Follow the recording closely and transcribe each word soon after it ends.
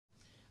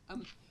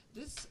Um,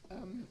 this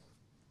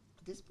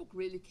this book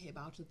really came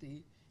out of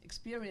the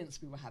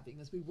experience we were having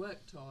as we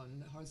worked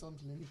on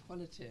horizontal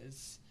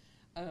inequalities.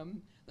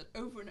 That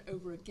over and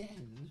over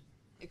again,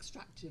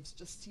 extractives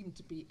just seemed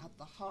to be at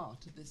the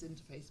heart of this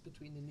interface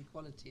between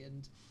inequality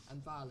and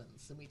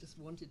violence, and we just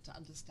wanted to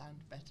understand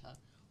better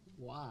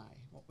why,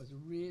 what was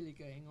really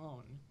going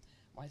on,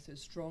 why so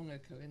strong a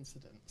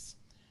coincidence.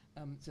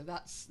 So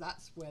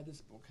that's where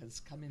this book has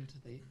come into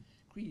the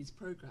CREES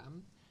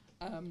programme,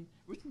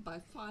 written by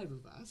 5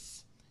 of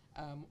us,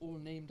 all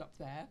named up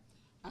there,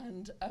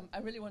 and I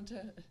really want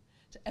to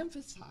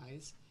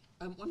emphasise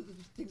one of the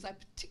things I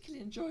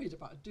particularly enjoyed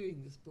about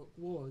doing this book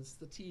was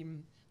the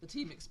team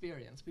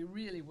experience. We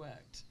really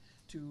worked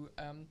to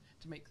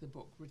make the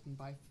book written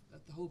by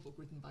the whole book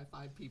written by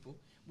 5 people.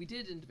 We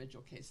did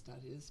individual case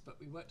studies, but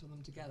we worked on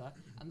them together,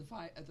 and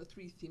the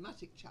 3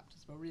 thematic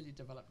chapters were really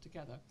developed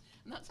together.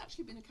 And that's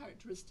actually been a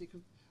characteristic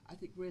of, I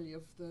think, really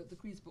of the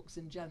CREES books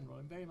in general,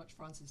 and very much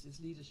Francis's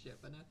leadership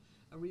and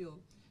a real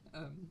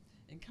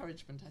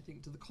encouragement, I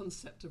think, to the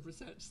concept of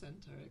research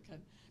centre. It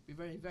can be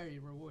very, very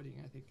rewarding,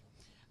 I think.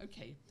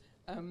 Okay,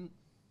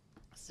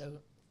 so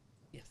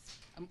yes,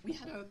 we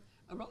had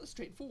a rather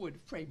straightforward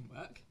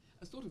framework,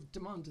 a sort of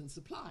demand and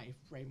supply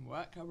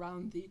framework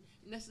around the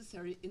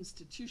necessary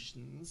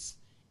institutions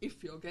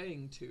if you're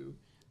going to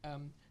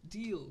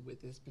deal with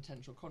this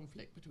potential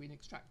conflict between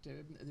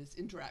this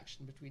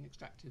interaction between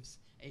extractives,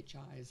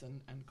 HIs,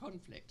 and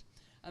conflict.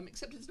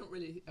 Except it's not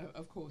really,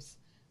 of course,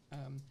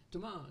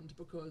 demand,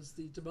 because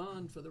the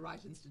demand for the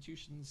right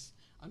institutions,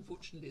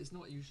 unfortunately, is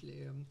not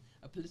usually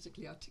a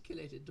politically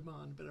articulated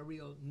demand, but a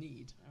real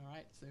need. All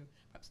right, so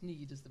perhaps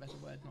need is the better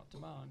word, not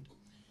demand.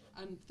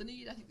 And the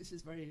need, I think this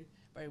is very,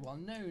 very well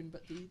known,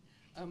 but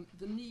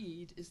the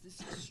need is this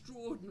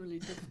extraordinarily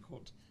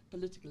difficult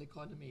political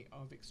economy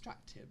of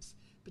extractives,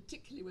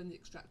 particularly when the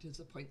extractives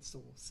are point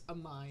source, a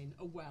mine,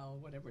 a well,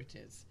 whatever it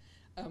is.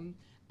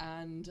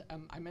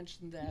 I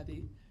mentioned there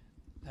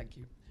thank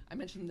you. I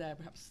mentioned there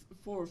perhaps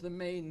 4 of the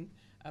main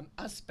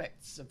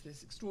aspects of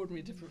this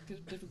extraordinarily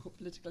difficult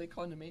political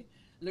economy.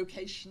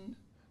 Location,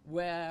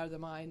 where the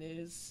mine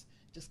is,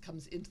 just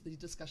comes into the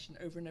discussion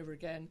over and over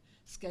again.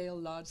 Scale,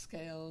 large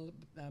scale,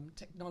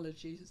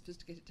 technology,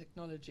 sophisticated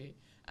technology,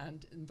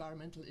 and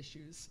environmental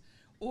issues.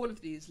 All of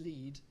these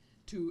lead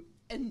to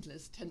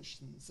endless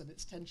tensions, and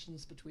it's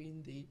tensions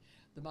between the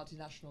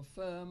multinational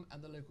firm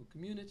and the local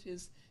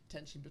communities,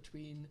 tension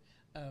between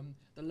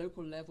the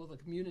local level, the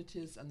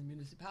communities and the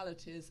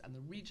municipalities, and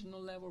the regional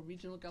level,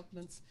 regional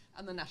governments,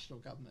 and the national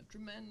government.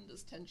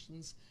 Tremendous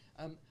tensions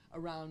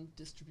around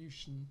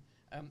distribution,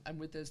 and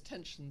with those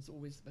tensions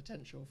always the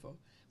potential for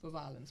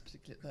violence,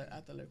 particularly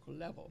at the local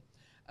level.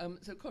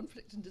 So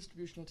conflict and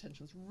distributional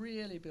tensions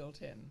really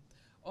built in.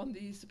 On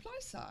the supply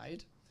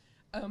side,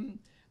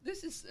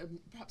 this is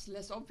perhaps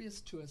less obvious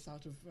to us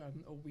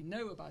or we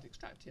know about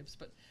extractives,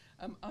 but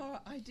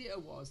our idea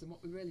was, and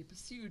what we really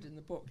pursued in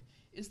the book,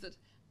 is that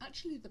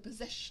actually the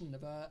possession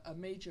of a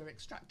major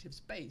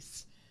extractives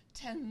base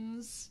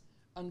tends,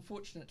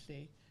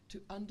 unfortunately,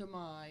 to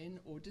undermine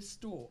or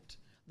distort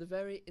the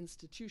very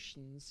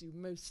institutions you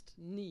most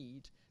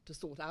need to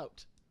sort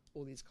out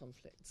all these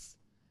conflicts.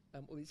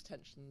 All these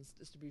tensions,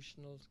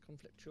 distributional,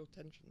 conflictual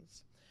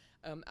tensions.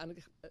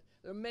 And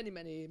there are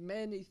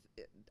many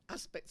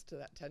aspects to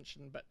that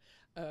tension, but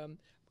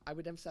I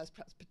would emphasize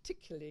perhaps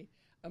particularly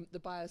the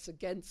bias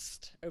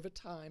against, over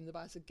time, the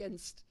bias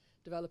against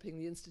developing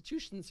the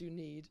institutions you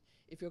need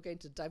if you're going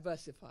to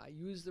diversify,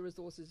 use the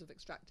resources of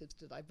extractives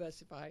to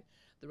diversify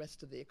the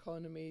rest of the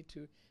economy,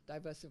 to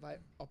diversify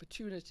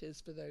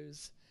opportunities for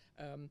those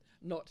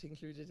not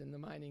included in the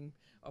mining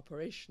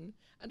operation,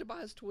 and a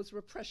bias towards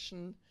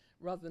repression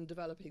rather than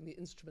developing the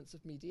instruments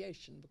of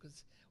mediation,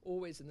 because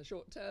always in the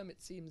short term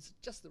it seems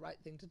just the right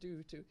thing to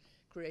do to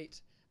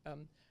create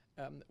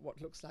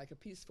what looks like a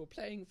peaceful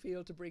playing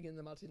field to bring in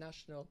the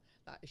multinational.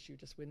 That issue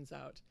just wins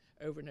out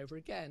over and over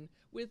again,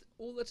 with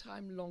all the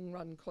time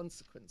long-run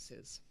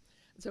consequences.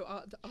 And so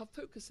our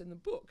focus in the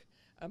book,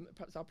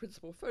 perhaps our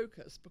principal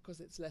focus,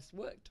 because it's less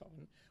worked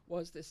on,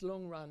 was this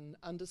long-run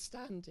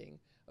understanding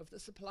of the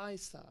supply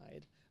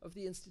side of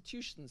the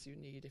institutions you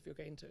need if you're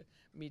going to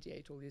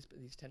mediate all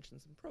these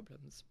tensions and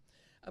problems.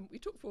 We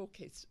took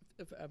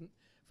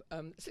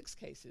 6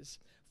 cases,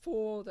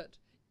 4 that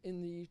in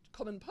the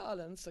common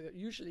parlance are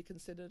usually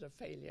considered a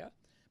failure: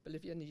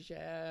 Bolivia,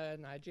 Niger,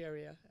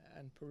 Nigeria,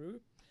 and Peru.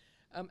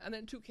 And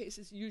then 2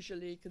 cases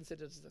usually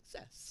considered a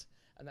success,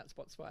 and that's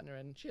Botswana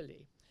and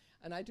Chile.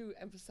 And I do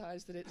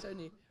emphasize that it's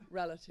only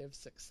relative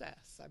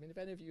success. I mean, if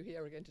any of you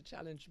here are going to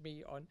challenge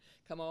me on,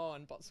 come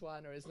on,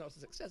 Botswana is not a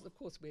success, of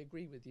course we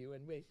agree with you,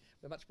 and we're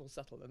much more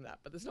subtle than that.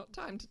 But there's not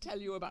time to tell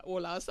you about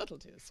all our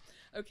subtleties.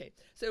 Okay,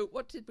 so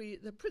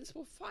the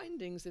principal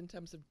findings in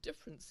terms of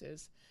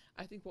differences,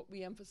 I think what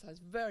we emphasize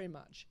very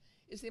much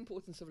is the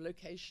importance of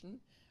location.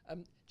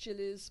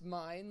 Chile's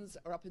mines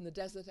are up in the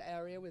desert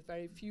area with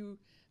very few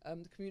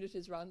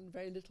communities around and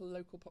very little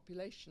local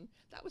population.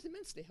 That was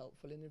immensely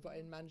helpful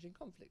in managing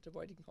conflict,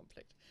 avoiding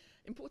conflict.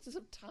 Importance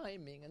of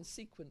timing and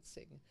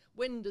sequencing.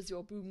 When does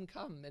your boom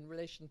come in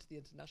relation to the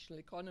international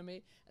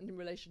economy and in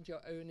relation to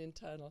your own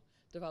internal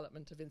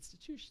development of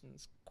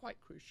institutions? Quite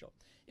crucial.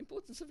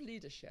 Importance of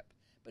leadership,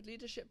 but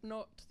leadership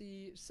not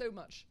so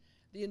much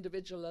the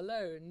individual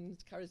alone,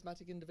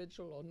 charismatic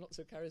individual or not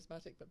so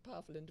charismatic but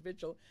powerful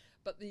individual,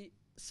 but the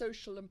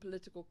social and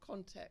political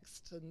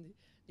context and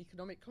the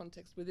economic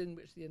context within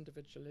which the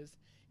individual is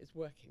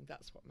working.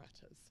 That's what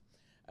matters.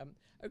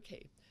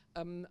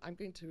 I'm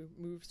going to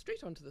move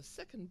straight on to the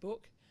second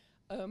book.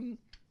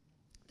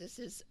 This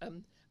is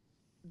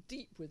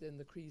deep within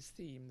the CREES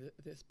theme,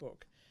 this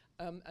book.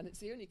 And it's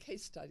the only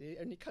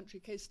country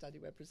case study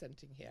we're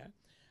presenting here,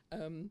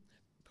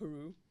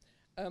 Peru.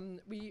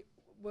 We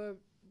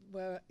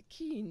were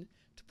keen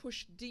to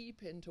push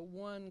deep into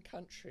one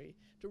country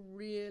to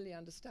really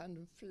understand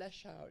and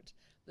flesh out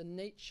the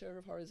nature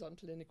of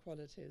horizontal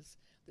inequalities,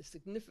 the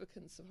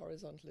significance of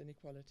horizontal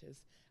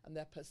inequalities, and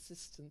their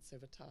persistence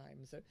over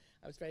time. So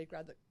I was very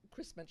glad that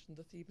Chris mentioned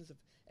the themes of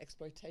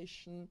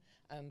exploitation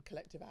and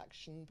collective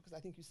action, because I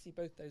think you see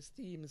both those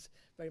themes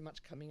very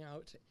much coming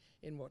out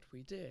in what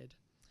we did.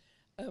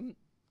 So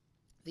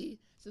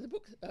the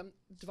book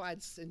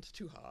divides into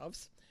two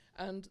halves,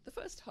 and the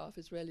first half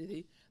is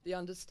really the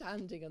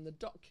understanding and the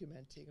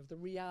documenting of the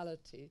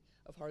reality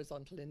of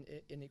horizontal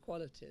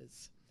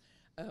inequalities.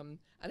 And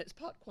it's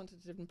part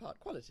quantitative and part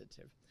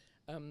qualitative.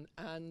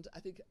 And I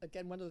think,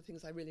 again, one of the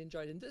things I really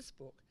enjoyed in this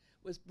book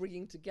was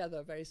bringing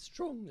together very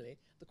strongly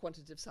the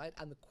quantitative side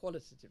and the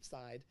qualitative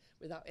side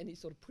without any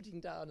sort of putting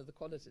down of the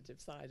qualitative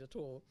side at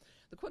all.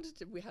 The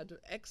quantitative, we had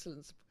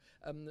excellent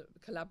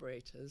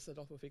collaborators,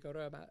 Adolfo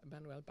Figueroa,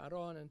 Manuel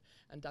Baron,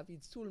 and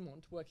David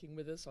Sulmont working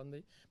with us on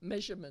the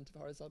measurement of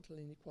horizontal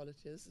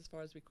inequalities as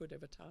far as we could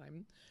over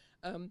time.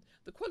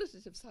 The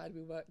qualitative side,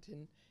 we worked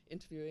in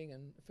interviewing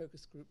and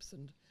focus groups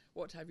and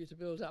what have you to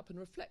build up and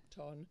reflect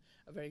on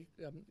a very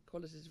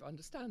qualitative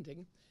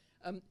understanding.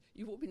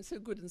 You've all been so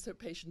good and so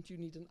patient, you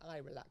need an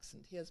eye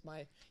relaxant. Here's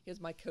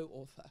my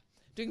co-author.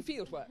 Doing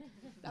field work.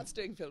 That's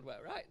doing field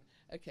work, right?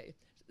 Okay.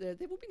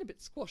 They've all been a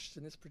bit squashed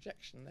in this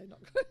projection. They're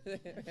not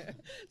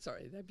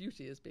sorry, their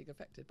beauty is being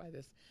affected by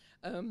this.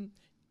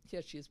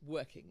 Here she is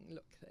working.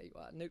 Look, there you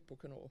are,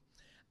 notebook and all.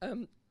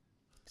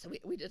 So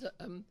we did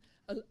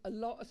a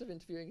lot of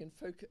interviewing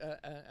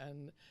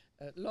and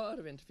a lot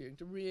of interviewing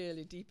to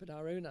really deepen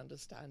our own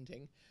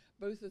understanding,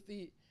 both of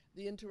the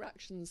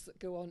interactions that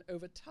go on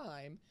over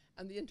time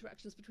and the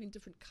interactions between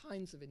different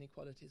kinds of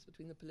inequalities,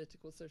 between the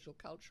political, social,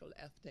 cultural,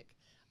 ethnic,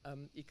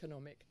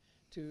 economic,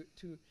 to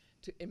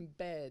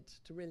embed,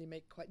 to really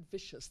make quite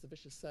vicious the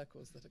vicious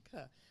circles that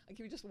occur. I'll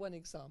give you just one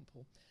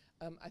example.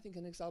 I think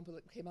an example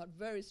that came out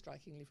very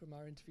strikingly from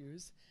our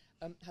interviews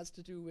has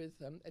to do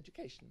with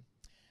education.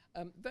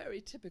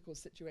 Very typical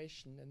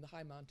situation in the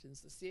high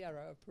mountains, the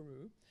Sierra of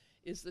Peru,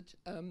 is that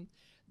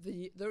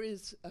there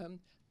is,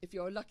 if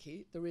you're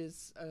lucky, there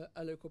is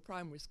a local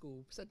primary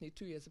school, certainly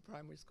 2 years of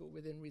primary school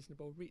within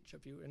reasonable reach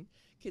of you, and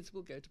kids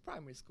will go to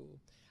primary school.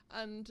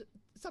 And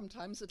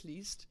sometimes, at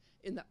least,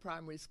 in that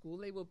primary school,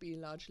 they will be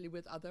largely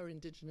with other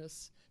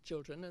indigenous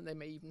children, and they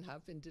may even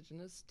have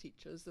indigenous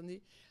teachers, and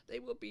they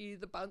will be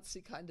the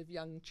bouncy kind of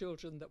young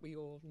children that we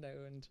all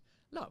know and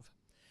love.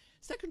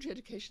 Secondary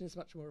education is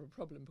much more of a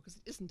problem because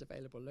it isn't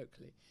available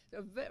locally.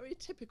 A very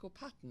typical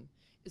pattern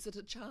is that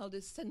a child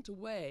is sent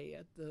away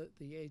at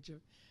the age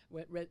of,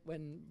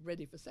 when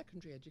ready for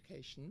secondary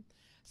education,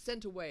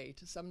 sent away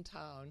to some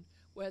town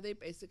where they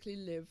basically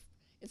live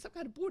in some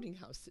kind of boarding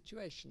house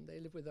situation. They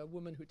live with a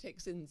woman who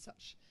takes in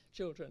such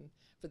children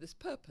for this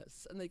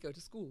purpose, and they go to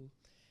school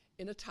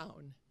in a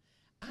town.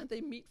 And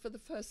they meet for the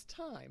first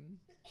time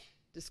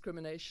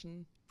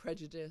discrimination,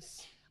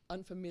 prejudice,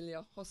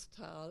 unfamiliar,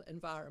 hostile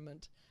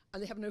environment,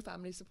 and they have no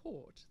family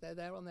support. They're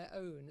there on their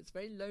own. It's a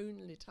very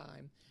lonely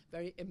time,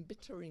 very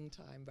embittering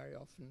time very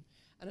often,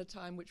 and a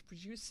time which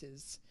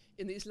produces,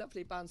 in these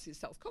lovely, bouncy,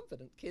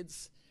 self-confident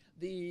kids,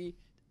 the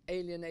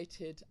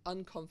alienated,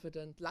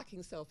 unconfident,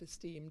 lacking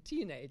self-esteem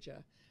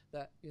teenager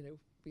that,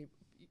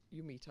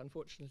 you meet,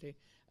 unfortunately,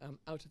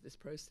 out of this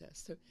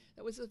process. So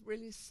that was a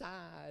really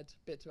sad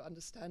bit of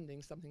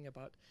understanding something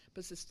about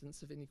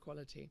persistence of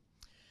inequality.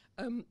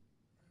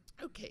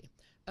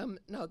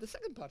 Now the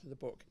second part of the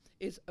book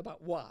is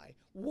about why.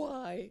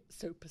 Why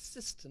so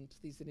persistent,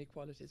 these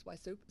inequalities? Why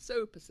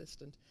so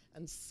persistent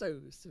and so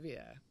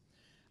severe?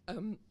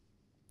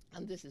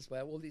 And this is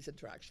where all these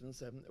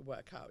interactions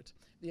work out.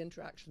 The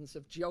interactions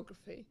of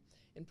geography.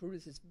 In Peru,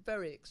 this is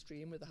very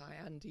extreme with the high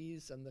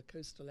Andes and the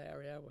coastal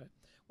area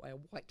where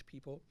white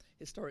people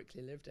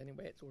historically lived.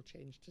 Anyway, it's all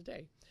changed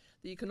today.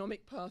 The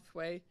economic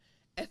pathway,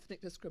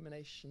 ethnic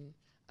discrimination,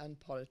 and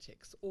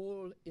politics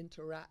all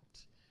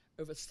interact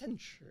over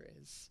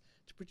centuries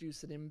to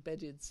produce an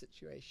embedded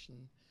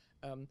situation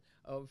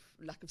of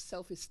lack of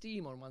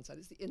self-esteem on one side.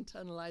 It's the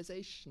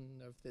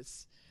internalization of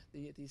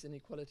these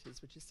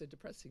inequalities, which is so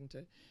depressing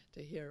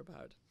to hear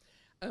about.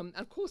 And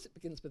of course it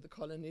begins with the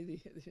colony,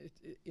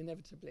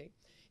 inevitably.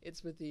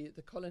 It's with the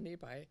colony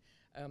by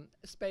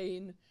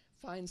Spain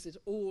finds it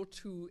all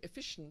too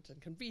efficient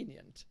and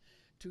convenient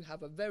to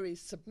have a very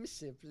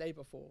submissive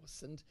labour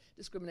force, and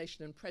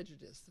discrimination and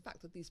prejudice. The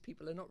fact that these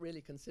people are not really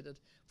considered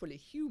fully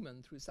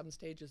human through some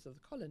stages of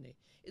the colony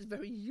is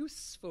very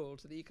useful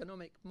to the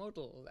economic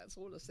model. That's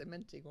all a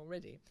cementing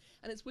already.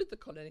 And it's with the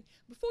colony.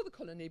 Before the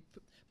colony,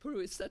 Peru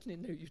is certainly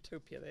no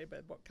utopia there,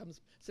 but what comes,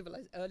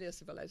 earlier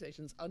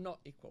civilizations are not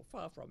equal,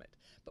 far from it.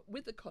 But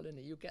with the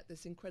colony, you get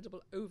this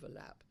incredible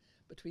overlap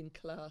between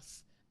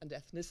class and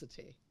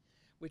ethnicity,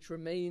 which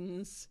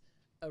remains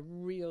a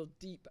real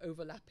deep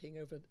overlapping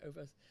over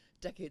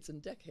decades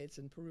and decades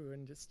in Peru,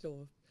 and is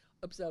still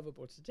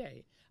observable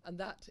today. And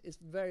that is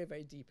very,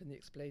 very deep in the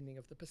explaining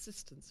of the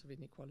persistence of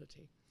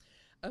inequality.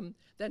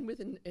 Then with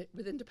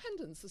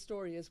independence, the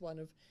story is one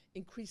of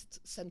increased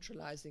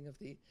centralizing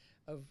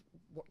of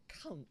what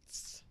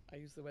counts. I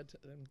use the word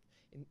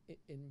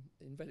in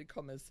inverted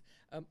commas,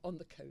 on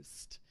the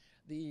coast.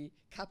 The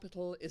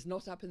capital is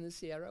not up in the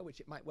Sierra, which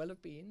it might well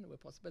have been. There were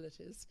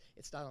possibilities.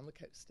 It's down on the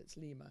coast. It's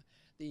Lima.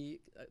 The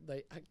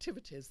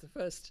activities, the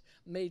first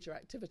major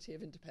activity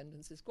of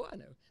independence is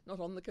guano, not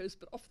on the coast,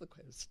 but off the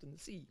coast in the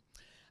sea.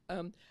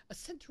 A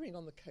centering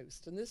on the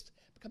coast, and this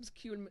becomes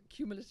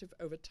cumulative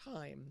over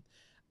time,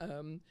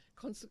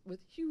 with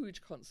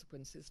huge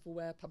consequences for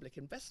where public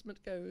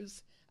investment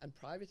goes and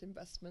private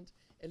investment.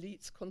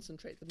 Elites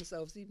concentrate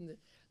themselves, even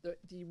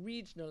the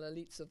regional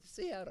elites of the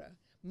Sierra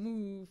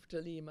move to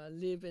Lima,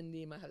 live in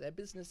Lima, have their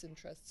business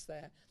interests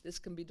there. This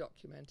can be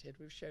documented,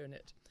 we've shown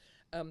it.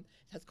 It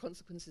has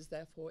consequences,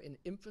 therefore, in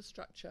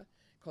infrastructure,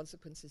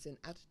 consequences in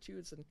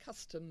attitudes and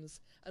customs,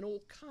 and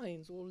all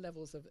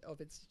levels of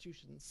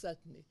institutions,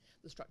 certainly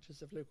the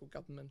structures of local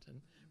government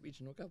and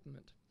regional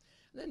government.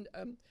 And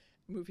then,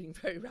 moving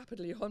very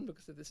rapidly on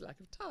because of this lack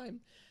of time,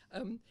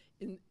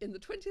 in the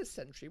 20th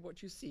century,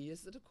 what you see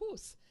is that, of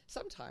course,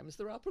 sometimes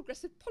there are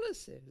progressive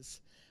policies,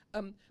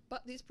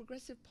 but these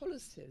progressive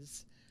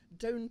policies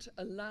don't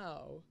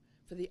allow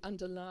for the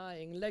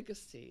underlying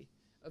legacy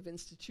of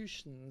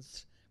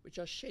institutions which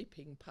are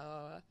shaping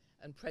power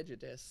and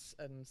prejudice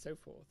and so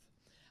forth.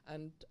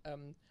 And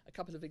a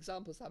couple of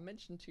examples I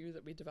mentioned to you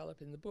that we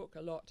develop in the book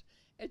a lot: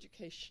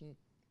 education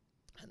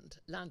and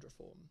land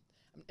reform.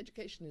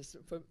 Education is,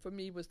 for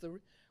me, was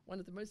one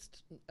of the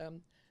most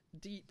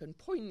deep and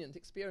poignant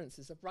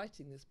experiences of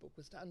writing this book,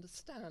 was to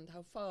understand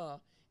how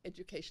far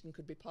education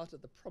could be part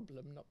of the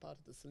problem, not part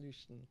of the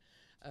solution.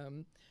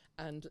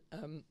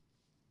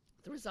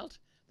 The result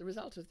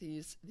of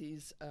these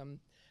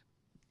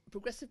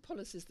progressive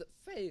policies that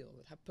fail,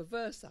 that have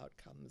perverse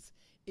outcomes,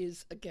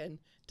 is, again,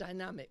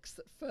 dynamics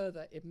that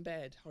further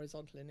embed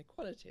horizontal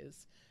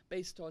inequalities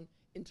based on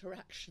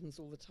interactions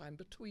all the time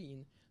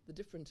between the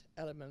different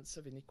elements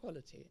of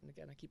inequality. And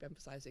again, I keep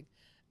emphasizing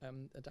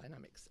the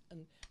dynamics.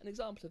 And an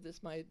example of this,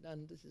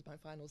 and this is my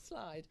final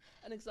slide,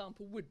 an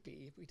example would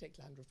be, if we take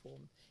land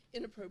reform,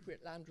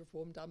 inappropriate land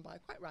reform done by a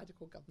quite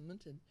radical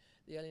government in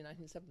the early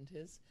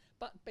 1970s,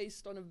 but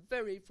based on a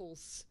very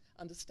false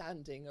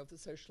understanding of the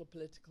social,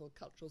 political,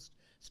 cultural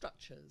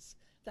structures.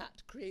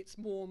 That creates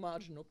more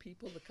marginal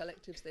people. The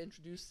collectives they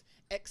introduce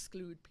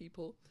exclude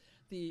people.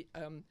 The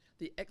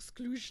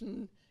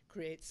exclusion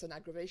creates an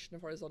aggravation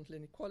of horizontal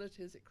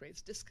inequalities. It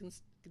creates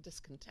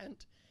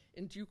discontent.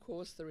 In due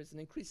course, there is an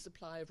increased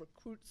supply of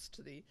recruits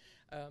to the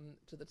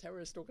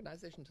terrorist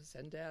organization, to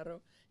Sendero,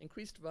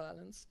 increased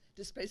violence,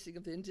 displacing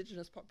of the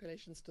indigenous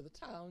populations to the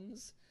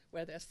towns,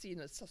 where they're seen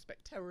as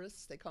suspect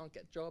terrorists. They can't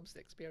get jobs.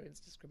 They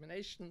experience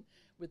discrimination.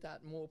 With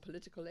that, more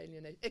political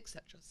alienation,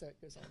 etc. So it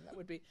goes on. That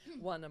would be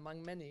one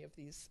among many of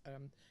these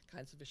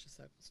kinds of vicious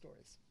circle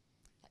stories.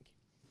 Thank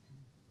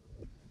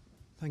you.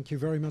 Thank you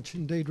very much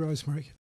indeed, Rosemary.